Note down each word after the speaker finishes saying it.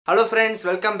Hello friends,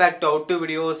 welcome back to How to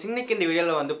Videos. இன்னைக்கு இந்த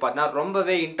வீடியோல வந்து பார்த்தா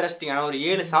ரொம்பவே இன்ட்ரஸ்டிங்கான ஒரு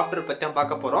 7 சாஃப்ட்வேர் பத்தி தான்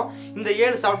பார்க்க போறோம். இந்த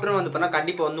 7 சாஃப்ட்வேர் வந்து பார்த்தா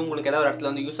கண்டிப்பா வந்து உங்களுக்கு ஏதாவது ஒரு இடத்துல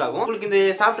வந்து யூஸ் ஆகும். உங்களுக்கு இந்த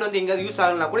சாஃப்ட்வேர் வந்து எங்க யூஸ்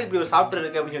ஆகலனா கூட இப்படி ஒரு சாஃப்ட்வேர்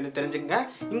இருக்கு அப்படி சொல்லி தெரிஞ்சுக்கங்க.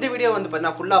 இந்த வீடியோ வந்து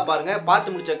பார்த்தா ஃபுல்லா பாருங்க.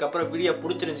 பார்த்து முடிச்சதுக்கு அப்புறம் வீடியோ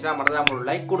பிடிச்சிருந்துச்சுனா மறக்காம ஒரு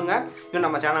லைக் கொடுங்க. இன்னும்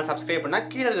நம்ம சேனலை சப்ஸ்கிரைப் பண்ணா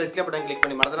கீழ இருக்க ரெட் பட்டன் கிளிக்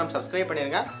பண்ணி மறக்காம சப்ஸ்கிரைப்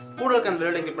பண்ணிருங்க. கூட இருக்க அந்த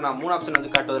பெல் ஐகான் கிளிக் பண்ணா மூணு ஆப்ஷன்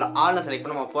வந்து காட்டுதுல ஆல்ல செலக்ட்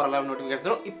பண்ணா நம்ம போற லைவ் நோட்டிஃபிகேஷன்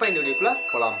வரும். இப்போ இந்த வீடியோக்குள்ள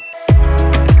போலாம்.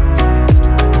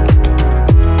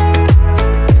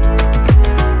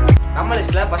 நம்ம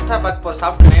லிஸ்ட்ல ஃபர்ஸ்டா பார்க்க போற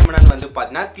சாஃப்ட்வேர் நேம் என்னன்னு வந்து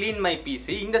பாத்தீங்கன்னா க்ளீன் மை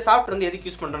பிசி. இந்த சாஃப்ட்வேர் வந்து எதுக்கு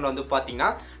யூஸ் பண்றோம்னு வந்து பாத்தீங்கன்னா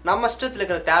நம்ம இஷ்டத்துல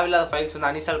இருக்கிற தேவையில்லாத ஃபைல்ஸ் வந்து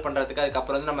அன்இன்ஸ்டால் பண்றதுக்கு,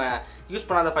 அதுக்கப்புறம் வந்து நம்ம யூஸ்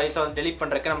பண்ணாத ஃபைல்ஸை வந்து டெலீட்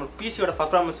பண்றதுக்கு, நம்ம பிசியோட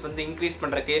பர்ஃபார்மன்ஸ் வந்து இன்க்ரீஸ்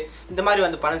பண்றதுக்கு இந்த மாதிரி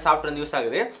வந்து பல சாஃப்ட்வேர் வந்து யூஸ்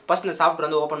ஆகுது. ஃபர்ஸ்ட் இந்த சாஃப்ட்வேர்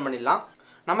வந்து ஓபன் பண்ணிடலாம்.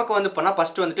 நமக்கு வந்து பண்ணா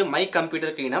ஃபர்ஸ்ட் வந்துட்டு மை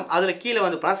கம்ப்யூட்டர் கிளீனப், அதுல கீழே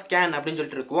வந்து பண்ணா ஸ்கேன் அப்படின்னு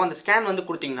சொல்லிட்டு இருக்கும். அந்த ஸ்கேன் வந்து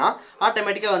கொடுத்தீங்கன்னா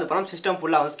ஆட்டோமேட்டிக்கா வந்து பண்ணா சிஸ்டம்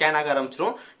ஃபுல்லா வந்து ஸ்கேன் ஆக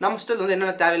ஆரம்பிச்சிடும். நம்ம சிஸ்டத்தில் வந்து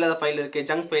என்னென்ன தேவையில்லாத ஃபைல் இருக்கு,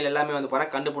 ஜங்க் ஃபைல் எல்லாமே வந்து பண்ணா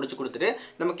கண்டுபிடிச்சு கொடுத்துட்டு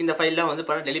நமக்கு இந்த ஃபைல்லாம் வந்து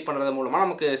பண்ணா டெலிட் பண்றது மூலமா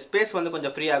நமக்கு ஸ்பேஸ் வந்து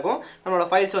கொஞ்சம் ஃப்ரீ ஆகும். நம்மளோட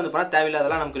ஃபைல்ஸ் வந்து பண்ணா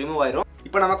தேவையில்லாதெல்லாம் நமக்கு ரிமூவ் ஆயிரும்.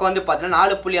 இப்போ நமக்கு வந்து பார்த்தீங்கன்னா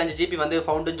 4.5 GB வந்து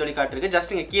ஃபவுண்டுன்னு சொல்லி காட்டிருக்கு.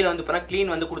 ஜஸ்ட் நீங்கள் கீழே வந்து பண்ணால் க்ளீன்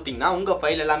வந்து கொடுத்தீங்கன்னா உங்கள்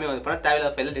ஃபைல் எல்லாமே வந்து பண்ணால்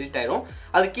தேவையில்லாத ஃபைல் டெலிட் ஆயிரும்.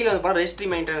 அது கீழே வந்து பண்ணால் ரெஜிஸ்ட்ரி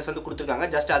மெயின்டெனன்ஸ் வந்து கொடுத்துருக்காங்க.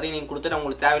 ஜஸ்ட் அதையும் நீங்கள் கொடுத்துட்டு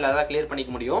உங்களுக்கு தேவையில்லாத கிளியர்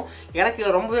பண்ணிக்க முடியும். எனக்கு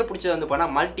இதில் ரொம்பவே பிடிச்சது வந்து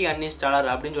பண்ணால் மல்டி அன்இன்ஸ்டாலர்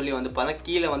அப்படின்னு சொல்லி வந்து பண்ணால்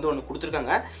கீழே வந்து ஒன்று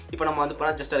கொடுத்துருக்காங்க. இப்போ நம்ம வந்து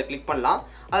பண்ணால் ஜஸ்ட் அதை கிளிக் பண்ணலாம்.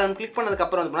 அதை நம்ம கிளிக்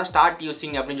பண்ணதுக்கப்புறம் வந்து பண்ணால் ஸ்டார்ட்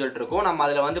யூசிங் அப்படின்னு சொல்லிட்டு இருக்கும். நம்ம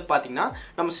அதில் வந்து பார்த்தீங்கன்னா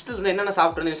நம்ம சிஸ்டத்தில் வந்து என்னென்ன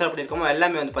சாஃப்ட்வேர் வந்து இன்ஸ்டால் பண்ணியிருக்கோமோ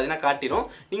எல்லாமே வந்து பார்த்தீங்கன்னா காட்டிடும்.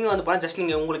 நீங்கள் வந்து பண்ணால் ஜஸ்ட்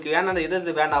நீங்கள் உங்களுக்கு வேணாத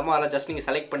எது வேண்டாமோ அதெல்லாம் ஜஸ்ட் நீங்கள்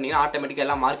செலக்ட் பண்ணிங்கன்னா ஆட்டோமேட்டிக்காக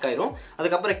எல்லாம் மார்க் ஆயிரும்.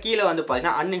 அதுக்கப்புறம் கீழே வந்து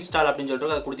பார்த்தீங்கன்னா அன்இன்ஸ்டால் அப்படின்னு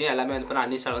சொல்லிட்டு அதை கொடுத்தீங்கன்னா எல்லாமே வந்து பண்ண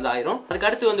அன்இன்ஸ்டால் வந்து ஆயிரும். அதுக்கு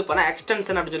அடுத்து வந்து பண்ண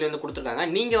எக்ஸ்டென்ஷன் அப்படின்னு சொல்லி வந்து கொடுத்துருக்காங்க.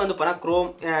 நீங்க வந்து பண்ண குரோம்,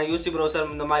 யூசி ப்ரௌசர்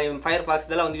இந்த மாதிரி ஃபயர்பாக்ஸ்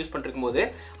இதெல்லாம் வந்து யூஸ் பண்ணிருக்கும் போது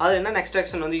அது என்ன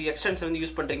எக்ஸ்டென்ஷன் வந்து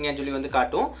யூஸ் பண்றீங்கன்னு சொல்லி வந்து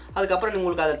காட்டும். அதுக்கப்புறம்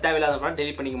உங்களுக்கு அதை தேவையில்லாத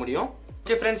டெலிட் பண்ணிக்க முடியும்.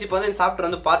 ஓகே ஃப்ரெண்ட்ஸ், இப்போ வந்து இந்த சாஃப்ட்வேர்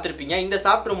வந்து பார்த்துருப்பீங்க. இந்த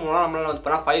சாஃப்ட்வேர் மூலம் நம்மளால வந்து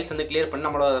பண்ணால் ஃபைல்ஸ் வந்து கிளியர் பண்ணி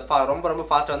நம்மளோட ரொம்ப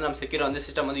ஃபாஸ்ட்டாக வந்து நம்ம செக்யூர் வந்து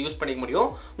சிஸ்டம் வந்து யூஸ் பண்ணிக்க முடியும்.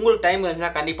 உங்களுக்கு டைம்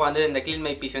இருந்துச்சுன்னா கண்டிப்பாக வந்து இந்த க்ளீன்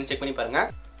மை பிசி வந்து செக் பண்ணி பாருங்க.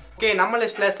 ஓகே, நம்ம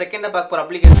லிஸ்ட்ல செகண்டா பார்க்க போற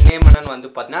அப்ளிகேஷன் நேம் என்னன்னு வந்து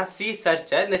பாத்தீங்கன்னா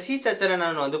CSEARCHER. இந்த CSEARCHER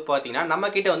என்னன்னு வந்து பாத்தீங்கன்னா நம்ம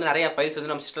கிட்ட வந்து நிறைய ஃபைல்ஸ்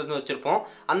வந்து நம்ம சிஸ்டத்துல வச்சிருப்போம்.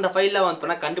 அந்த ஃபைல்ல வந்து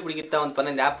பண்ணா கண்டுபிடிக்கிறதா வந்து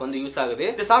பண்ண இந்த ஆப் வந்து யூஸ் ஆகுது.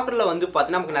 இந்த சாஃப்ட்வேர்ல வந்து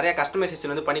பாத்தீங்கன்னா நமக்கு நிறைய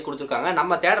கஸ்டமைசேஷன் வந்து பண்ணி கொடுத்துருக்காங்க.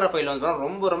 நம்ம தேடுற ஃபைல்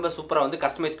வந்து ரொம்ப சூப்பரா வந்து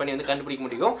கஸ்டமைஸ் பண்ணி வந்து கண்டுபிடிக்க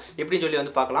முடியும். எப்படின்னு சொல்லி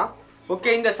வந்து பார்க்கலாம். ஓகே,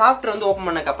 இந்த சாஃப்ட்வேர் வந்து ஓப்பன்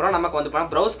பண்ணதுக்கப்புறம் நமக்கு வந்து பண்ணா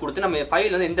ப்ரௌஸ் கொடுத்து நம்ம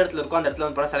ஃபைல் வந்து எந்த இடத்துல இருக்கோ அந்த இடத்துல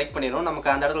வந்து பண்ண செலக்ட் பண்ணிடும். நமக்கு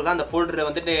அந்த இடத்துல தான் அந்த ஃபோல்டர்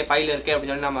வந்துட்டு ஃபைல் இருக்கு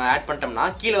அப்படின்னு சொல்லி நம்ம ஆட் பண்ணிட்டோம்னா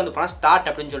கீழே வந்து பண்ணா ஸ்டார்ட்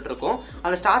அப்படின்னு சொல்லிட்டு இருக்கும்.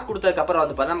 அந்த ஸ்டார்ட் கொடுத்ததுக்கப்புறம்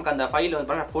வந்து பார்த்தா நமக்கு அந்த ஃபைல் வந்து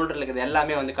பண்ணா ஃபோல்டரில் இருக்கிறது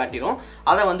எல்லாமே வந்து காட்டிடும்.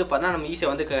 அதை வந்து பார்த்தா நம்ம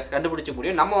ஈஸியாக வந்து கண்டுபிடிச்ச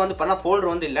முடியும். நம்ம வந்து பண்ணா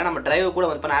ஃபோல்டர் வந்து இல்லை, நம்ம டிரைவ் கூட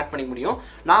வந்து பண்ண ஆட் பண்ணிக்க முடியும்.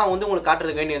 நான் வந்து உங்களுக்கு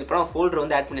காட்டுறதுக்கு வேண்டிய வந்து பண்ணா ஃபோல்டர்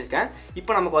வந்து ஆட் பண்ணியிருக்கேன்.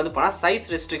 இப்போ நமக்கு வந்து பண்ணா சைஸ்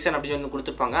ரெஸ்ட்ரிக்ஷன் அப்படின்னு சொல்லி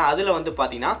கொடுத்துருப்பாங்க. அதில் வந்து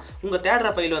பார்த்தீங்கன்னா உங்கள்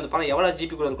தேடுற ஃபைல் வந்து பண்ணா எவ்வளோ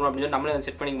ஜிபிக்குள்ள இருக்கணும் அப்படின்னு சொல்லி நம்மளே வந்து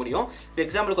செட் பண்ணிக்க முடியும். இப்போ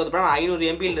எக்ஸாம்பிளுக்கு வந்து பண்ணா 500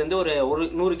 MB இருந்து ஒரு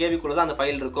 100 KB தான் அந்த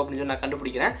ஃபைல் இருக்கும் அப்படின்னு சொல்லி நான்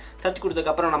கண்டுபிடிக்கிறேன். சர்ச்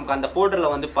கொடுத்ததுக்கு அப்புறம் நமக்கு அந்த ஃபோல்டர்ல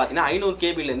வந்து பாத்தீங்கன்னா 500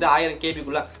 KB இருந்து 1000 KB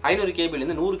 500 KB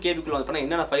இருந்து 100 KB வந்து பண்ணா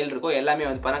என்னென்ன ஃபைல் இருக்கோ எல்லாமே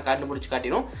வந்து பண்ணா கண்டுபிடிச்சு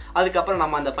காட்டிடும். அதுக்கப்புறம்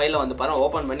நம்ம அந்த ஃபைலை வந்து பண்ணா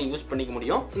ஓபன் பண்ணி யூஸ் பண்ணிக்க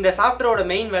முடியும். இந்த சாஃப்ட்வேரோட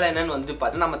மெயின் வேலை என்னன்னு வந்து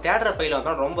பார்த்தீங்கன்னா நம்ம தேடுற ஃபைலை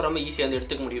வந்து ரொம்ப ஈஸியாக வந்து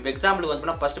எடுத்துக்க முடியும். எக்ஸாம்பிளுக்கு வந்து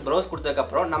பண்ணா ஃபர்ஸ்ட் ப்ரௌஸ் கொடுத்ததுக்கு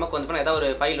அப்புறம் நமக்கு வந்து பண்ணா ஏதாவது ஒரு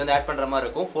ஃபைல் வந்து ஆட் பண்ற மாதிரி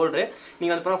இருக்கும். ஃபோல்டர்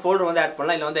நீங்க வந்து பண்ணா ஃபோல்டர் வந்து ஆட்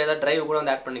பண்ணலாம், இல்ல வந்து ஏதாவது டிரைவ் கூட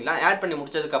வந்து ஆட் பண்ணிக்கலாம். ஆட் பண்ணி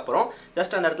முடிச்சதுக்கு அப்புறம்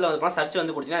ஜஸ்ட் அந்த இடத்துல வந்து பண்ணா சர்ச்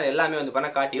வந்து கொடுத்தீங்கன்னா அது எல்லாமே வந்து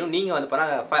பண்ணா காட்டிடும். நீங்க வந்து பண்ணா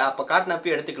அப்ப காட்டினப்ப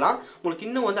எடுத்துக்கலாம். உங்களுக்கு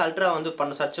இன்னும் வந்து அல்ட்ரா வந்து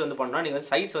பண்ண சர்ச் வந்து பண்ணா நீங்க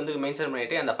சைஸ் வந்து மென்ஷன்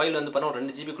பண்ணிட்டு அந்த ஃபைல் வந்து பண்ண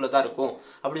 2 GB குள்ள தான் இருக்கும்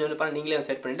அப்படின்னு சொல்லி பண்ண நீங்களே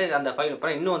செட் பண்ணிட்டு அந்த ஃபைல்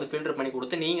பண்ண இன்னும் வந்து ஃபில்டர் பண்ணி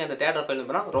கொடுத்து நீங்க அந்த தேடுற ஃபைல்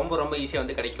பண்ணா ரொம்ப ஈஸியா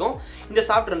வந்து கிடைக்கும். இந்த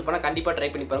சாஃப்ட்வேர் வந்து பண்ணா கண்டிப்பா ட்ரை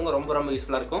பண்ணி பாருங்க, ரொம்ப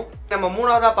யூஸ்ஃபுல்லா இருக்கும். நம்ம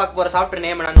மூணாவதா பார்க்க போற சாஃப்ட்வேர்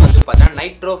நேம் என்னன்னு வந்து பார்த்தா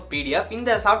Nitro Pdf.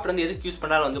 இந்த சாஃப்ட்வேர் வந்து எதுக்கு யூஸ்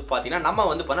பண்ணாலும் வந்து பாத்தீங்கன்னா நம்ம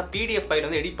வந்து பண்ண PDF ஃபைல்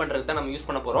வந்து எடிட் பண்றதுக்கு தான் நம்ம யூஸ்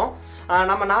பண்ண போறோம்.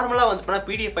 நம்ம நார்மலா வந்து பண்ண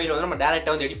PDF ஃபைல் வந்து நம்ம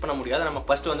டைரக்டா வந்து எடிட் பண்ண முடியாது. நம்ம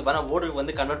ஃபர்ஸ்ட் வந்து பண்ண Word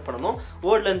வந்து கன்வெர்ட் பண்ணனும்.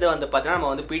 Wordல இருந்து வந்து பார்த்தீங்கன்னா நம்ம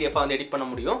வந்து PDF வந்து எடிட் பண்ண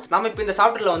முடியும். நம்ம இப்போ இந்த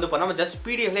சாஃப்ட்வேர்ல வந்து நம்ம ஜஸ்ட்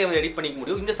PDFல வந்து எடிட் பண்ணிக்க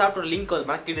முடியும். இந்த சாஃப்ட்வேர் லிங்க்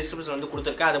வந்து கீழ டிஸ்கிரிப்ஷன்ல வந்து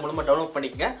கொடுத்திருக்கேன். அது மூலமா டவுன்லோட்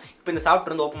பண்ணிக்கங்க. இப்போ இந்த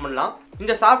சாஃப்ட்வேர் வந்து ஓபன் பண்ணலாம்.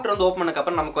 இந்த சாஃப்ட்வேர் வந்து ஓபன் பண்ணதுக்கு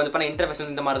அப்புறம் நமக்கு வந்து பண்ண இன்டர்ஃபேஸ்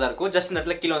வந்து இந்த மாதிரி தான் இருக்கும். ஜஸ்ட் இந்த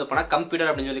இடத்துல கீழ வந்து பண்ணா கம்ப்யூட்டர்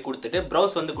அப்படின்னு சொல்லி கொடுத்துட்டு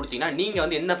ப்ரௌஸ் வந்து கொடுத்தீங்கன்னா நீங்க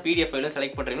வந்து என்ன PDF ஃபைல்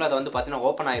செலக்ட் பண்றீங்களோ அது வந்து பார்த்தீங்கன்னா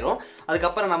ஓபன் ஆயிரும்.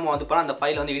 அதுக்கப்புறம் நம்ம வந்து பண்ண அந்த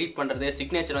ஃபைல் வந்து எடிட் பண்றது,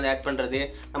 சிக்னேச்சர் வந்து ஆட் பண்றது,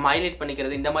 நம்ம ஹைலைட்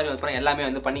பண்ணிக்கிறது இந்த மாதிரி வந்து எல்லாமே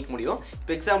வந்து பண்ணிக்க முடியும்.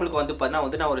 இப்போ எக்ஸாம்பிளுக்கு வந்து பார்த்தீங்கன்னா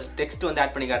வந்து நான் ஒரு டெக்ஸ்ட் வந்து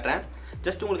ஆட் பண்ணி காட்டுறேன்.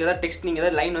 ஜஸ்ட் உங்களுக்கு ஏதாவது டெக்ஸ்ட் நீங்கள்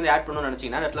ஏதாவது லைன் வந்து ஆட் பண்ணணும்னு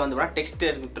நினச்சிங்கன்னா அந்த இடத்துல வந்து டெக்ஸ்ட்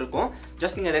இருக்கும்.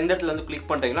 ஜஸ்ட் நீங்கள் எந்த இடத்துல வந்து கிளிக்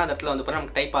பண்ணுறீங்களோ அந்த இடத்துல வந்து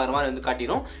நமக்கு டைப் ஆகிற மாதிரி வந்து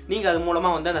காட்டிடும். நீங்கள் அது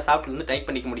மூலமாக வந்து அந்த சாஃப்ட்வேர் வந்து டைப்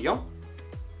பண்ணிக்க முடியும்.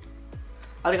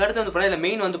 அதுக்கடுத்து வந்து இதில்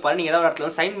மெயின் வந்து நீங்கள் ஏதாவது இடத்துல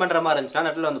வந்து சைன் பண்ணுற மாதிரி இருந்துச்சுன்னா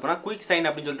அந்த இடத்துல வந்து குயிக் சைன்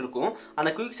அப்படின்னு சொல்லிட்டு இருக்கும். அந்த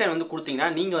குயிக் சைன் வந்து கொடுத்தீங்கன்னா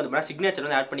நீங்கள் வந்து சிக்னேச்சர்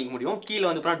வந்து ஆட் பண்ணிக்க முடியும். கீழே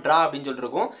வந்து ட்ரா அப்படின்னு சொல்லிட்டு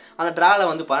இருக்கும். அந்த ட்ராவில்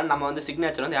வந்து நம்ம வந்து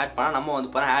சிக்னேச்சர் வந்து ஆட் பண்ணால் நம்ம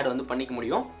வந்து ஆட் வந்து பண்ணிக்க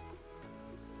முடியும்.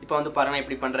 இப்போ வந்து நான்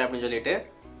இப்படி பண்ணுறேன் அப்படின்னு சொல்லிட்டு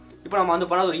இப்போ நம்ம வந்து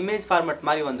ஒரு இமேஜ் ஃபார்மேட்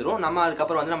மாதிரி வந்துடும். நம்ம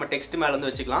அதுக்கப்புறம் வந்து நம்ம டெக்ஸ்ட் மேலே வந்து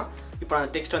வச்சுக்கலாம். இப்போ அந்த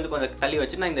டெக்ஸ்ட் வந்து கொஞ்சம் தள்ளி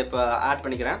வச்சு நான் இந்த இப்போ ஆட்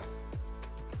பண்ணிக்கிறேன்.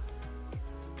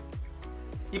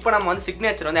 இப்போ நம்ம வந்து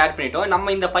சிக்னேச்சர் வந்து ஆட் பண்ணிட்டோம்.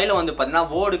 நம்ம இந்த ஃபைலை வந்து பார்த்தீங்கன்னா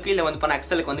வேர்டுக்கு இல்லை வந்து பண்ண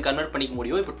எக்ஸலுக்கு வந்து கன்வெர்ட் பண்ணிக்க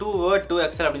முடியும். இப்போ 2 வேர்ட் 2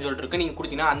 எக்ஸல் அப்படின்னு சொல்லிட்டு இருக்கு. நீங்கள்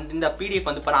கொடுத்தீங்கன்னா இந்த பிடிஎஃப்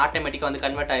வந்து பண்ண ஆட்டோமேட்டிக்காக வந்து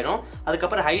கன்வெர்ட் ஆயிரும்.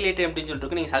 அதுக்கப்புறம் ஹைலைட் அப்படின்னு சொல்லிட்டு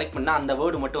இருக்கு. நீங்கள் செலக்ட் பண்ணால் அந்த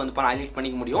வேர்டு மட்டும் வந்து பண்ண ஹைலைட்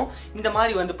பண்ணிக்க முடியும். இந்த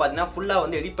மாதிரி வந்து பார்த்தீங்கன்னா ஃபுல்லாக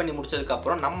வந்து எடிட் பண்ணி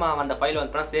முடிச்சதுக்கப்புறம் நம்ம அந்த ஃபைலை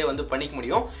வந்து பண்ண சேவ் வந்து பண்ணிக்க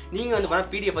முடியும். நீங்கள் வந்து பண்ண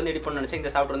பிடிஎஃப் வந்து எடிட் பண்ண நினச்சா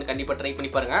இந்த சாஃப்ட்வேர் வந்து கண்டிப்பாக ட்ரை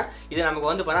பண்ணி பாருங்க. இது நமக்கு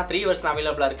வந்து பண்ணால் ஃப்ரீ வெர்ஷன்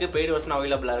அவைலபிளாக இருக்குது, பெய்டு வெர்ஷன்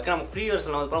அவைலபிளாக இருக்குது. நமக்கு ஃப்ரீ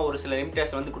வெர்ஷன் வந்து ஒரு சில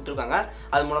லிமிடேஷன் வந்து கொடுத்துருக்காங்க.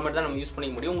 அது மூலமாக தான் நம்ம யூஸ்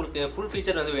பண்ணிக்க முடியும். உங்களுக்கு ஃபுல்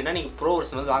ஃபீச்சர் வந்து வேணா நீங்கள் ப்ரோ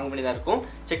வெர்ஷன் வந்து வாங்க வேண்டியதாக இருக்கும்.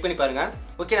 செக் பண்ணி பாருங்க.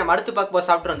 ஓகே, நம்ம அடுத்து பார்க்க போகிற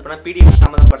சாஃப்ட்வேர் வந்து பண்ணா பிடிஎஃப்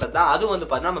சம்மந்தப்பட்டது தான். அது வந்து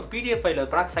பார்த்தீங்கன்னா நம்ம பிடிஎஃப் ஃபைல்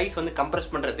வந்து சைஸ் வந்து கம்ப்ரஸ்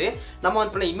பண்ணுறது. நம்ம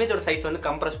வந்து பண்ண இமேஜோட சைஸ் வந்து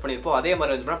கம்ப்ரஸ் பண்ணியிருப்போம். அதே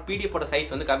மாதிரி வந்து பண்ணா பிடிஎஃபோட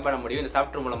சைஸ் வந்து கம்மி பண்ண முடியும் இந்த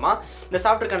சாஃப்ட்வேர் மூலமா. இந்த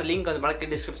சாஃப்ட்வேர்க்கான லிங்க் வந்து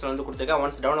பண்ண டிஸ்கிரிப்ஷன் வந்து கொடுத்துருக்கேன்.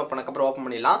 ஒன்ஸ் டவுன்லோட் பண்ணக்கப்புறம் ஓப்பன்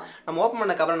பண்ணிடலாம். நம்ம ஓப்பன்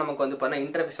பண்ணக்கப்புறம் நமக்கு வந்து பண்ண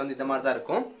இன்டர்ஃபேஸ் வந்து இந்த மாதிரி தான்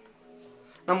இருக்கும்.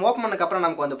 நம்ம ஓப்பன் பண்ணக்கப்புறம்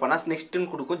நமக்கு வந்து பண்ணால் நெக்ஸ்ட்னு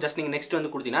கொடுக்கும். ஜஸ்ட் நீங்கள் நெக்ஸ்ட்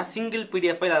வந்து கொடுத்தீங்கன்னா சிங்கிள்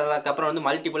பிடிஎஃப் ஃபைல், அதுக்கப்புறம் வந்து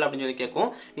மல்டிபிள் அப்படின்னு சொல்லி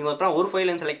கேட்கும். நீங்கள் வந்து ஒரு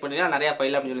ஃபைல் செலக்ட் பண்ணிங்கன்னா நிறைய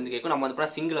ஃபைல் அப்படின்னு சொல்லி கேட்கும். நம்ம வந்து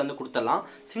பண்ணால் சிங்கிள் வந்து கொடுத்துடலாம்.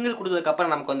 சிங்கிள்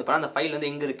கொடுத்ததுக்கப்புறம் நமக்கு வந்து பண்ணால் அந்த ஃபைல்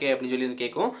வந்து எங்கே இருக்குது அப்படின்னு சொல்லி வந்து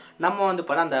கேட்கும். நம்ம வந்து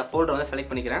பண்ணால் அந்த ஃபோல்டர் வந்து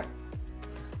செலக்ட் பண்ணிக்கிறேன்.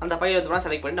 அந்த ஃபைல் வந்து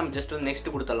செலக்ட் பண்ணி நம்ம ஜஸ்ட் வந்து நெக்ஸ்ட்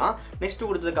கொடுத்துடலாம். நெக்ஸ்ட்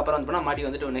கொடுத்ததுக்கப்புறம் வந்து பண்ணால் மாடி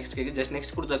வந்துட்டு நெக்ஸ்ட் கேட்கு. ஜஸ்ட்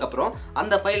நெக்ஸ்ட் கொடுத்ததுக்கப்புறம்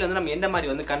அந்த ஃபைல் வந்து நம்ம எந்த மாதிரி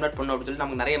வந்து கன்வெர்ட் பண்ணணும் அப்படின்னு சொல்லி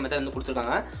நமக்கு நிறைய மெத்தட் வந்து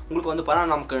கொடுத்துருக்காங்க. உங்களுக்கு வந்து பண்ணால்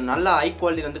நமக்கு நல்ல ஹை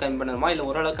குவாலிட்டி வந்து கம்மி பண்ணணுமா இல்லை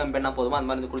ஓரளவுக்கு கம்மி பண்ணால் போதுமா அந்த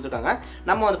மாதிரி வந்து கொடுத்துருக்காங்க.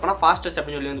 நம்ம வந்து பண்ணால் ஃபாஸ்டஸ்ட்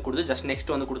அப்படின்னு சொல்லி வந்து கொடுத்து ஜஸ்ட்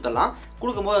நெக்ஸ்ட் வந்து கொடுத்துடலாம்.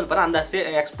 கொடுக்கும்போது வந்து பண்ணால் அந்த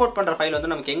எக்ஸ்போர்ட் பண்ணுற ஃபைல்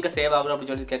வந்து நமக்கு எங்கே சேவ் ஆகும்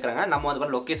அப்படின்னு சொல்லி கேட்குறாங்க. நம்ம வந்து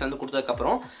பண்ண லொக்கேஷன் வந்து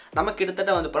கொடுத்ததுக்கப்புறம் நம்ம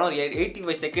கிட்டத்தட்ட வந்து பண்ணால் ஒரு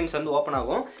 85 செகண்ட்ஸ் வந்து ஓப்பன்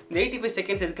ஆகும். இந்த 85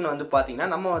 செகண்ட்ஸ் எதுக்குன்னு வந்து பார்த்தீங்கன்னா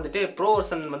நம்ம வந்துட்டு ப்ரோ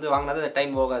வெர்ஷன் வந்து வாங்கினது அந்த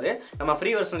டைம் போகாது. நம்ம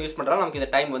ஃப்ரீ வெர்ஷன் யூஸ் பண்ணுறோம். நமக்கு இந்த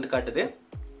டைம் வந்து காட்டுது.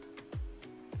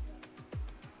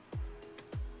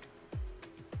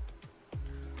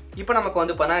 இப்போ நமக்கு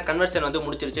வந்து பண்ண கன்வர்ஷன் வந்து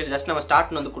முடிச்சிருச்சு. ஜஸ்ட் நம்ம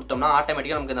ஸ்டார்ட் வந்து கொடுத்தோம்னா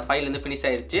ஆட்டோமேட்டிக்காக நமக்கு இந்த ஃபைல் வந்து ஃபினிஷ்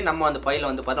ஆயிருச்சு. நம்ம அந்த ஃபைலை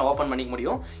வந்து பார்த்தா ஓப்பன் பண்ணிக்க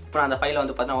முடியும். இப்போ நான் அந்த ஃபைலை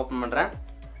வந்து பார்த்தா ஓப்பன் பண்ணுறேன்.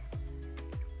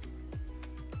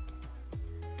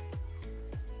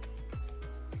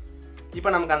 இப்போ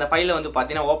நமக்கு அந்த ஃபைலை வந்து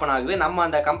பார்த்தீங்கன்னா ஓப்பன் ஆகுது. நம்ம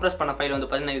அந்த கம்ப்ரஸ் பண்ண ஃபைல் வந்து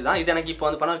பார்த்தீங்கன்னா இதுதான். இது எனக்கு இப்போ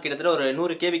வந்து பண்ண கிட்டத்தட்ட ஒரு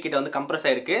 100 KB கிட்ட வந்து கம்ப்ரஸ்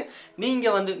ஆயிருக்கு.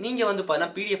 நீங்கள் வந்து பார்த்தீங்கன்னா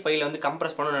பிடிஎஃப் ஃபைலை வந்து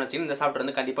கம்ப்ரஸ் பண்ணணும்னு நினச்சிங்கன்னா இந்த சாஃப்ட்வேர்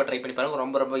வந்து கண்டிப்பாக ட்ரை பண்ணி பாருங்க.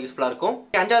 ரொம்ப யூஸ்ஃபுல்லாக இருக்கும்.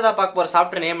 அஞ்சாவதாக பார்க்க போகிற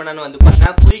சாஃப்ட்வேர் நேம் என்னன்னு வந்து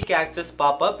பார்த்தீங்கன்னா குயிக் ஆக்சஸ்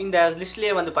பாப்அப். இந்த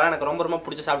லிஸ்ட்லேயே வந்து பார்த்தீங்கன்னா எனக்கு ரொம்ப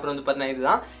பிடிச்ச சாஃப்ட்வேர் வந்து பார்த்தீங்கன்னா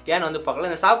இதுதான். ஏன்னு வந்து பார்க்கலாம்,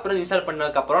 இந்த சாஃப்ட்வேர் இன்ஸ்டால்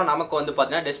பண்ணதுக்கப்புறம் நமக்கு வந்து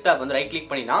பார்த்தீங்கன்னா டெஸ்க்டாப் வந்து ரைட் கிளிக்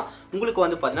பண்ணினா உங்களுக்கு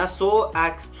வந்து பார்த்தீங்கன்னா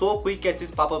so quick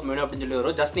access pop-up menu அப்படின்னு சொல்லி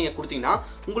வரும். ஜஸ்ட் நீங்கள் கொடுத்தீங்கன்னா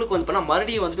உங்களுக்கு வந்து பார்த்தீங்கன்னா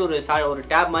மறுபடியும் வந்துட்டு ஒரு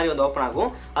டேப் மாதிரி வந்து ஓப்பன் ஆகும்.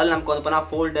 அதில் நமக்கு வந்து பண்ணால்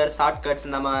ஃபோல்டர், ஷார்ட்கட்ஸ்,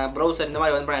 நம்ம ப்ரௌசர் இந்த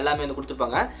மாதிரி வந்து பண்ணால் எல்லாமே வந்து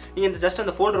கொடுத்துருப்பாங்க. நீங்கள் இந்த ஜஸ்ட்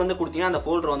அந்த ஃபோல்டர் வந்து கொடுத்தீங்கன்னா அந்த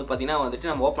ஃபோல்டர் வந்து பார்த்தீங்கன்னா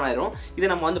வந்துட்டு நம்ம ஓப்பன் ஆயிரும்.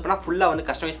 இதை நம்ம வந்து பண்ணால் ஃபுல்லாக வந்து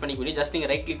கஸ்டமைஸ் பண்ணிக்க முடியும். ஜஸ்ட்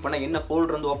நீங்கள் ரைட் கிளிக் பண்ணால் என்ன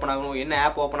ஃபோல்டர் வந்து ஓப்பன் ஆகணும், என்ன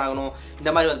ஆப் ஓப்பன் ஆகணும்,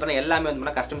 இந்த மாதிரி வந்து பண்ணால் எல்லாமே வந்து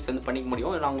பண்ணால் கஸ்டமைஸ் வந்து பண்ணிக்க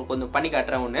முடியும். நான் உங்களுக்கு வந்து பண்ணி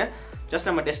காட்டுறேன் ஒன்று. ஜஸ்ட்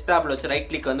நம்ம டெஸ்க்டாப்பில் வச்சு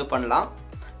ரைட் கிளிக் வந்து பண்ணலாம்.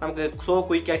 நமக்கு so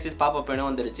quick access pop-up menu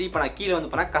வந்துருச்சு. இப்போ நான் கீழே வந்து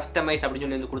பண்ணால் கஸ்டமைஸ் அப்படின்னு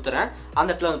சொல்லி வந்து கொடுத்துறேன். அந்த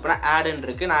இடத்துல வந்து பண்ணால் ஆட்னு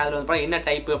இருக்குது. நான் அதில் வந்து பண்ணால் என்ன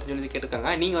டைப் அப்படின்னு சொல்லி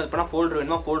கேட்டிருக்காங்க. நீங்கள் வந்து பண்ணால் ஃபோல்டர்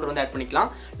வேணுமா ஃபோல்டர் வந்து ஆட் பண்ணிக்கலாம்.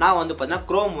 நான் வந்து பார்த்தீங்கன்னா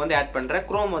க்ரோம் வந்து ஆட் பண்ணுறேன்.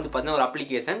 க்ரோம் வந்து பார்த்தீங்கன்னா ஒரு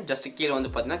அப்ளிகேஷன். ஜஸ்ட் கீழே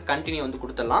வந்து பார்த்தீங்கன்னா கண்டினியூ வந்து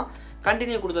கொடுத்துடலாம்.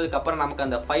 கண்டினியூ கொடுத்ததுக்கப்புறம் நமக்கு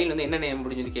அந்த ஃபைல் வந்து என்ன நேம்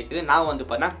அப்படின்னு சொல்லி கேட்குது. நான் வந்து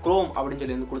பார்த்தீங்கன்னா க்ரோம் அப்படின்னு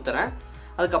சொல்லி வந்து கொடுத்துறேன்.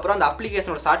 அதுக்கப்புறம் அந்த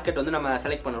அப்ளிகேஷனோட ஷார்ட்கட் வந்து நம்ம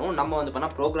செலக்ட் பண்ணணும். நம்ம வந்து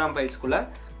பண்ணால் ப்ரோக்ராம் ஃபைல்ஸ்குள்ளே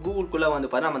கூகுள்குள்ளே வந்து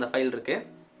பார்த்தீங்கன்னா நம்ம அந்த ஃபைல் இருக்குது.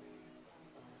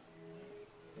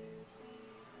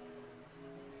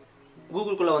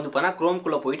 கூகுள்குள்ளே வந்து பண்ணால்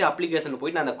க்ரோம்குள்ளே போயிட்டு அப்ளிகேஷன்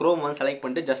போயிட்டு நான் அந்த க்ரோம் வந்து செலக்ட்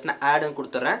பண்ணிட்டு ஜஸ்ட் நான் ஆடுன்னு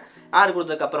கொடுத்துட்றேன். ஆட்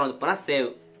கொடுத்ததுக்கப்புறம் வந்து பண்ணால் சேவ்.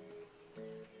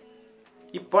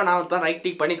 இப்போ நான் வந்து ரைட்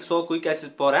கிளிக் பண்ணி ஸோ குயிக்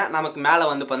ஆக்சஸ் போகிறேன். நமக்கு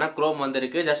மேலே வந்து பார்த்தீங்கன்னா க்ரோம் வந்து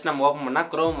இருக்குது. ஜஸ்ட் நம்ம ஓப்பன்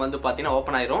பண்ணால் க்ரோம் வந்து பார்த்தீங்கன்னா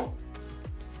ஓப்பன் ஆயிரும்.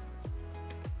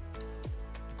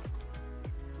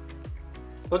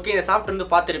 ஓகே, இந்த சாஃப்ட்வேர் வந்து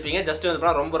பார்த்துருப்பீங்க. ஜஸ்ட்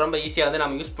வந்து ரொம்ப ஈஸியாக வந்து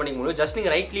நம்ம யூஸ் பண்ணிக்க முடியும். ஜஸ்ட்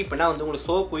நீங்கள் ரைட் கிளிக் பண்ணால் வந்து உங்களுக்கு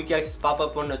ஸோ குயிக் ஆக்சஸ்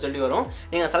பாப்அப்னு சொல்லி வரும்.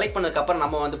 நீங்கள் செலக்ட் பண்ணதுக்கப்புறம்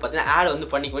நம்ம வந்து பார்த்தீங்கன்னா ஆட் வந்து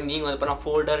பண்ணிக்கணும். நீங்கள் வந்து பார்த்தீங்கன்னா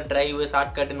folder, drive,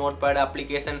 shortcut, note pad,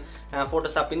 application,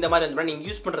 Photoshop இந்த மாதிரி வந்து நீங்கள்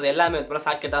யூஸ் பண்ணுறது எல்லாமே வந்து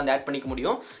ஷார்ட்கட்டாக வந்து ஆட் பண்ணிக்க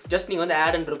முடியும். ஜஸ்ட் நீங்கள் வந்து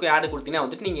ஆட்னு இருக்கும். ஆட் கொடுத்தீங்கன்னா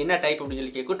வந்துட்டு நீங்கள் என்ன டைப் அப்படின்னு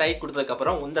சொல்லி கேட்கும். டைப்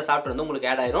கொடுத்ததுக்கப்புறம் இந்த சாஃப்ட்வேர் வந்து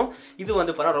உங்களுக்கு ஆட் ஆயிரும். இது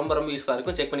வந்து பார்த்தா ரொம்ப யூஸ்ஃபுல்லாக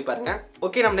இருக்கும். செக் பண்ணி பாருங்க.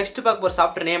 ஓகே, நம்ம நெக்ஸ்ட் பார்க்க போகிற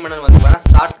சாஃப்ட்வேர் நேம் என்னன்னு வந்து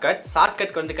பார்த்தீங்கன்னா ஷார்ட்கட்.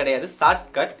 ஷார்ட்கட் வந்து கிடையாது,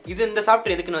 ஷார்ட்கட். இந்த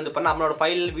சாஃப்ட்வேர் எதுக்குன்னு வந்து பண்ணால் நம்மளோட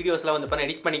ஃபைல் வீடியோஸ்லாம் வந்து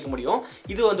எடிட் பண்ணிக்க முடியும்.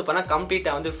 இது வந்து பண்ணா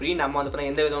கம்ப்ளீட்டா வந்து ஃப்ரீ. நம்ம வந்து பண்ண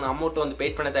எந்த விதமான அமௌண்ட் வந்து பே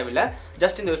பண்ண தேவையில்லை.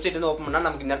 ஜஸ்ட் இந்த வெப்சைட் வந்து ஓப்பன் பண்ணா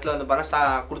நமக்கு இந்த இடத்துல வந்து பண்ணா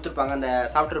கொடுத்துருப்பாங்க அந்த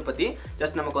சாஃப்ட்வேர் பத்தி.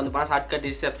 ஜஸ்ட் நமக்கு வந்து பண்ணா shortcut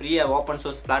is free open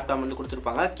source platform வந்து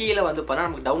கொடுத்துருப்பாங்க. கீழே வந்து பண்ணா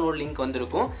நமக்கு டவுன்லோட் லிங்க் வந்து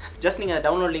இருக்கும். ஜஸ்ட் நீங்க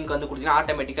டவுன்லோட் லிங்க் வந்து கொடுத்தீங்கன்னா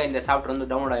ஆட்டோமேட்டிக்கா இந்த சாஃப்ட்வேர்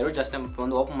வந்து டவுன்லோட் ஆயிடும். ஜஸ்ட் நம்ம இப்போ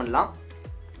வந்து ஓப்பன் பண்ணலாம்.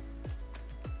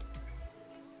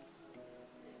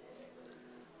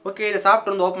 ஓகே, இந்த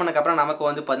சாஃப்ட்வேர் வந்து ஓப்பன் பண்ணக்கப்புறம் நமக்கு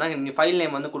வந்து பார்த்தீங்கன்னா ஃபைல்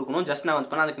நேம் வந்து கொடுக்கணும். ஜஸ்ட் நான் வந்து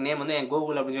பண்ணால் அதுக்கு நேம் வந்து என்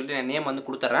கூகுள் அப்படின்னு சொல்லிட்டு நான் நேம் வந்து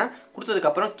கொடுத்துட்றேன்.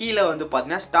 கொடுத்ததுக்கப்புறம் கீழே வந்து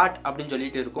பார்த்தீங்கன்னா ஸ்டார்ட் அப்படின்னு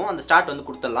சொல்லிட்டு இருக்கும். அந்த ஸ்டார்ட் வந்து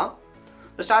கொடுத்துடலாம்.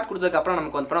 ஸ்டார்ட் கொடுத்ததுக்கப்புறம்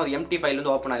நமக்கு வந்து ஒரு எம்டி ஃபைல்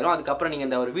வந்து ஓப்பன் ஆயிரும். அதுக்கப்புறம் நீங்கள்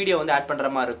இந்த ஒரு வீடியோ வந்து ஆட் பண்ணுற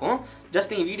மாதிரி இருக்கும்.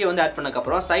 ஜஸ்ட் நீங்கள் வீடியோ வந்து ஆட்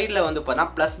பண்ணதுக்கப்புறம் சைடில் வந்து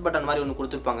பார்த்தீங்கன்னா ப்ளஸ் பட்டன் மாதிரி ஒன்று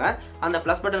கொடுத்துருப்பாங்க. அந்த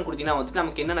ப்ளஸ் பட்டன் கொடுத்தீங்கன்னா வந்துட்டு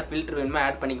நமக்கு என்னென்ன ஃபில்டர் வேணுமோ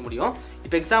ஆட் பண்ணிக்க முடியும்.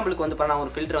 இப்போ எக்ஸாம்பிளுக்கு வந்து நான்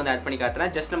ஒரு ஃபில்டர் வந்து ஆட் பண்ணி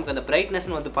காட்டுறேன். ஜஸ்ட் நமக்கு அந்த பிரைட்னஸ்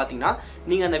வந்து பார்த்தீங்கன்னா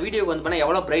நீங்கள் அந்த வீடியோக்கு வந்து பண்ணால்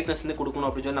எவ்வளோ பிரைட்னஸ் வந்து கொடுக்கணும்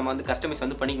அப்படின்னு சொல்லி நம்ம வந்து கஸ்டமைஸ்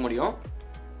வந்து பண்ணிக்க முடியும்.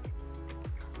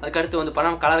 அதுக்கடுத்து வந்து பண்ண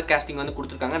கலர் கேஸ்டிங் வந்து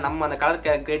கொடுத்துருக்காங்க. நம்ம அந்த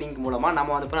கலர் கிரேடிங் மூலமாக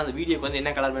நம்ம வந்து அந்த வீடியோக்கு வந்து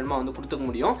என்ன கலர் வேணுமோ வந்து கொடுத்துக்க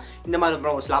முடியும். இந்த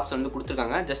மாதிரி ஒரு ஸ்லாப்ஸ் வந்து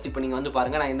கொடுத்துருக்காங்க. ஜஸ்ட் இப்போ நீங்கள் வந்து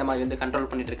பாருங்கள் நான் இந்த மாதிரி வந்து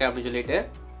கண்ட்ரோல் பண்ணிட்டு இருக்கேன் அப்படின்னு சொல்லிட்டு.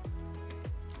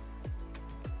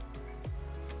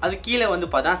 அது கீழே வந்து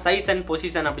பார்த்தா சைஸ் அண்ட்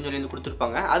பொசிஷன் அப்படின்னு சொல்லி வந்து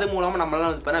கொடுத்துருப்பாங்க. அது மூலமாக நம்மளால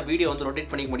வந்து பார்த்தா வீடியோ வந்து ரொட்டேட்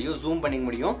பண்ணிக்க முடியும், ஜூம் பண்ணிக்க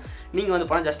முடியும். நீங்கள் வந்து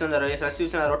பார்த்தா ஜஸ்ட் அந்த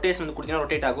ரெஸ்டியூஷன் ரொட்டேஷன் வந்து கொடுத்தீங்கன்னா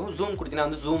ரொட்டேட் ஆகும், ஜூம் கொடுத்தீங்கன்னா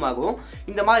வந்து ஜூம் ஆகும்.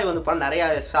 இந்த மாதிரி வந்து பார்த்தா நிறைய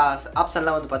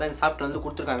ஆப்ஷன்லாம் வந்து பார்த்தா இந்த சாஃப்ட்வேர் வந்து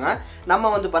கொடுத்துருக்காங்க.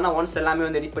 நம்ம வந்து பார்த்தா ஒன்ஸ் எல்லாமே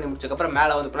வந்து எடிட் பண்ணி முடிச்சதுக்கப்புறம்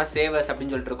மேலே வந்து பார்த்தா சேவர்ஸ்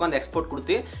அப்படின்னு சொல்லிட்டு இருக்கும். அந்த எக்ஸ்போர்ட்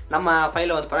கொடுத்து நம்ம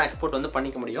ஃபைலை வந்து பார்த்தா எக்ஸ்போர்ட் வந்து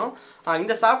பண்ணிக்க முடியும்.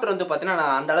 இந்த சாஃப்ட்வேர் வந்து பார்த்தீங்கன்னா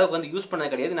நான் அந்த அளவுக்கு வந்து யூஸ் பண்ண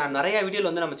கிடையாது. நான் நிறைய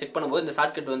வீடியோவில் வந்து நம்ம செக் பண்ணும்போது இந்த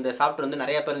ஷார்ட்கட் வந்து சாஃப்ட்வேர் வந்து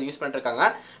நிறைய பேர் யூஸ் பண்ணிருக்காங்க.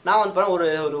 நான் வந்து பார்த்தா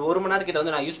ஒரு மணி நேரத்துக்கிட்ட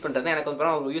வந்து நான் யூஸ் பண்ணுறது எனக்கு வந்து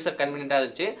ஒரு யூசர் கன்வீனியன்ட்டாக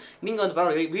இருந்துச்சு. நீங்கள் வந்து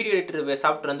ஒரு வீடியோ எடிட்டர்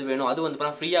சாஃப்ட்வேர் வந்து வேணும், அது வந்து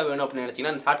ஃப்ரீயாக வேணும் அப்படின்னு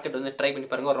நினச்சிங்கன்னா அந்த ஷார்ட்கட் வந்து ட்ரை பண்ணி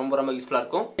பாருங்க, ரொம்ப யூஸ்ஃபுல்லாக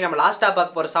இருக்கும். நம்ம லாஸ்ட்டாக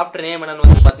பார்க்க போகிற சாஃப்ட்வேர் நேம் என்னன்னு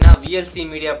வந்து பார்த்தீங்கன்னா VLC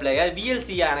மீடியா பிளேயர்.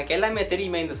 VLCயா எனக்கு எல்லாமே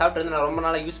தெரியுமே, இந்த சாஃப்ட்வேர் வந்து நான் ரொம்ப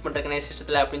நாளாக யூஸ் பண்ணுறேன்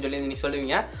சிஸ்டத்தில் அப்படின்னு சொல்லி நீ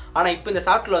சொல்லுவீங்க. ஆனால் இப்போ இந்த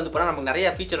சாஃப்ட்வேர் வந்து பார்த்தா நமக்கு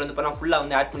நிறைய ஃபீச்சர் வந்து பார்த்தா ஃபுல்லாக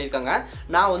வந்து ஆட் பண்ணியிருக்காங்க.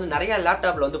 நான் வந்து நிறைய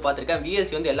லேப்டாப்பில் வந்து பார்த்துருக்கேன்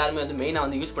VLC வந்து எல்லாருமே வந்து மெயினாக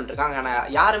வந்து யூஸ் பண்ணிருக்காங்க. ஆனால்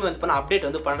யாருமே வந்து பண்ண அப்டேட்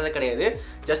வந்து பண்ணுறது கிடையாது.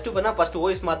 ஜஸ்ட் பார்த்தா ஃபர்ஸ்ட்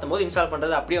ஓஎஸ் மாற்றும் போது இன்ஸ்டால்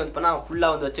பண்ணுறது அப்படியே வந்து பண்ணால்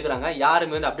ஃபுல்லாக வந்து வச்சுக்கிறாங்க.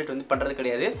 யாருமே வந்து அப்டேட் வந்து பண்ணுறது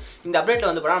கிடையாது. இந்த அப்டேட்ல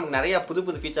வந்து பார்த்தா நமக்கு நிறைய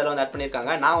புது ஃபீச்சர் வந்து ஆட்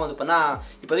பண்ணியிருக்காங்க. நான் வந்து பார்த்தா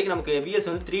இப்போதைக்கு நமக்கு VLC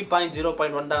வந்து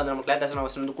 3.0.1 தான் வந்து நமக்கு லேட்டஸ்ட்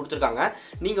வெர்ஷன் வந்து கொடுத்துருக்காங்க.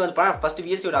 நீங்கள் வந்து பார்த்தா ஃபர்ஸ்ட்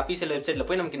VLCயோட அஃபீஷியல் வெப்சைட்டில்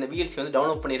போய் நமக்கு இந்த VLC வந்து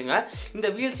டவுன்லோட் பண்ணிருங்க. இந்த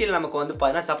VLCயில் நமக்கு வந்து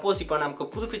பார்த்தீங்கன்னா சப்போஸ் இப்போ நமக்கு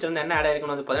புது ஃபீச்சர் வந்து என்ன ஆட்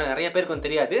ஆயிருக்குன்னு வந்து பார்த்தீங்கன்னா நிறைய பேருக்கு வந்து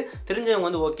தெரியாது. தெரிஞ்சவங்க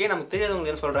வந்து ஓகே, நமக்கு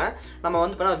தெரியாதவங்க என்ன சொல்கிறேன், நம்ம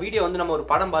வந்து பார்த்தா வீடியோ வந்து நம்ம ஒரு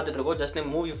படம் பார்த்துட்டு இருக்கோம், ஜஸ்ட்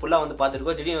மூவி ஃபுல்லாக வந்து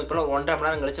பார்த்துருக்கோம். திடீர்னு வந்து ஒரு 1.5 மணி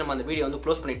நேரம் கழிச்சு நம்ம அந்த வீடியோ வந்து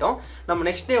க்ளோஸ் பண்ணிட்டோம். நம்ம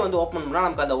நெக்ஸ்ட் டே வந்து ஓப்பன் பண்ணால்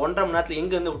நமக்கு அந்த 1.5 மணி நேரத்தில்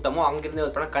எங்கேருந்து விட்டோமோ அங்கேருந்து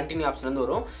வந்து கண்டினியூ ஆப்ஷன் வந்து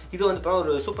வரும். இது வந்து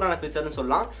ஒரு சூப்பரான ஃபீச்சர்னு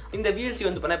சொல்லலாம். இந்த VLC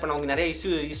வந்து பண்ண இப்போ நமக்கு நிறைய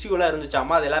இஷ்யூலாம்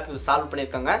இருந்துச்சாமா, அது எல்லாத்தையும் சால்வ்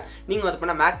பண்ணியிருக்காங்க. நீங்கள் வந்து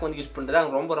பண்ண மேக் வந்து யூஸ் பண்ணுறது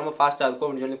அவங்க ரொம்ப ஃபாஸ்ட்டாக இருக்கும்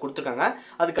அப்படின்னு சொல்லி கொடுத்துருக்காங்க.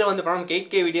 அதுக்கு வந்து நமக்கு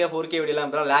 8K வீடியோ 4K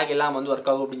வீடியோலாம் லேக் எல்லாம் வந்து ஒர்க்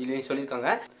ஆகும் அப்படின்னு சொல்லி சொல்லியிருக்காங்க.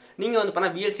 நீங்கள் வந்து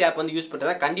பண்ணால் VLC ஆப் வந்து யூஸ்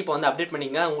பண்ணுறதா கண்டிப்பாக வந்து அப்டேட்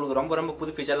பண்ணிங்க. உங்களுக்கு ரொம்ப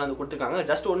புது ஃபீச்சர்லாம் வந்து கொடுத்துருக்காங்க.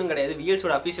 ஜஸ்ட் ஒன்றும் கிடையாது,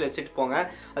 VLCயோட அஃபீஷியல் வெப்சைட் போங்க.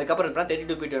 அதுக்கப்புறம்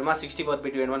 32 பிட் வேணுமா 64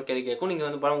 பிட் வேணுமான்னு கேட்கும். நீங்கள்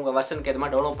வந்து உங்கள் வெர்ஷனுக்கு ஏற்ற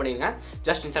மாதிரி டவுன்லோட் பண்ணிடுங்க,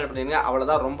 ஜஸ்ட் இன்ஸ்டால் பண்ணிடுங்க.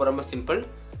 அவ்வளோதான், ரொம்ப சிம்பிள்.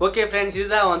 ஓகே ஃப்ரெண்ட்ஸ்,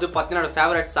 இதுதான் வந்து பார்த்தீங்கன்னா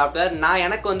ஃபேவரட் சாஃப்ட்வேர். நான்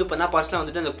எனக்கு வந்து பண்ணா பர்சனலாக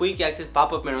வந்துட்டு அந்த குயிக் ஆக்சஸ்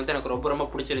பாப்அப் மெனு வந்து எனக்கு ரொம்ப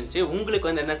பிடிச்சிருந்துச்சு. உங்களுக்கு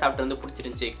வந்து என்ன சாஃப்ட்வேர் வந்து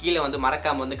பிடிச்சிருந்துச்சு கீழே வந்து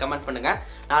மறக்காம வந்து கமெண்ட் பண்ணுங்க,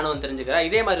 நானும் வந்து தெரிஞ்சுக்கிறேன்.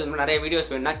 இதே மாதிரி வந்து நிறைய வீடியோஸ்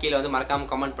வேணும்னா கீழே வந்து மறக்காம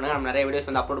கமெண்ட் பண்ணுங்க, நம்ம நிறைய வீடியோஸ்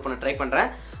வந்து அப்லோட் பண்ண ட்ரை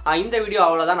பண்ணுறேன். இந்த வீடியோ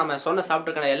அவ்வளோதான். நம்ம சொன்ன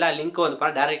சாஃப்ட்வேர்க்கான எல்லா லிங்க்கும் வந்து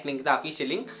பண்ண டேரக்ட் லிங்க் தான், அஃபீஷியல்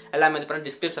லிங்க் எல்லாமே வந்து பண்ண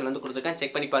டிஸ்கிரிப்ஷன்ல வந்து கொடுத்துருக்கேன்,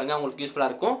 செக் பண்ணி பாருங்க, உங்களுக்கு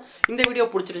யூஸ்ஃபுல்லாக இருக்கும். இந்த வீடியோ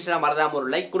பிடிச்சிருந்துச்சுன்னா மறக்காம ஒரு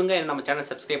லைக் கொடுங்க, நம்ம சேனல்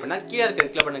சப்ஸ்கிரைப் பண்ணா கீழே இருக்க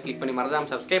கிளிக் பண்ணி கிளிக் பண்ணி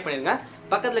மறக்காம சப்ஸ்கிரைப் பண்ணிருங்க.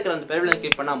 பக்கத்தில் இருக்கிற அந்த பெல் பட்டனை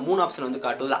கிளிக் பண்ணா 3 ஆப்ஷன் வந்து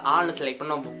காட்டுது, ஆல்னு செலக்ட்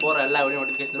பண்ணா போற எல்லா வீடியோ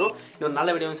நோட்டிஃபிகேஷன் வரும். இன்னொரு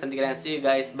நல்ல வீடியோ சந்திக்கிறேன். See you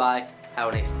guys, bye, have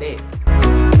a nice day.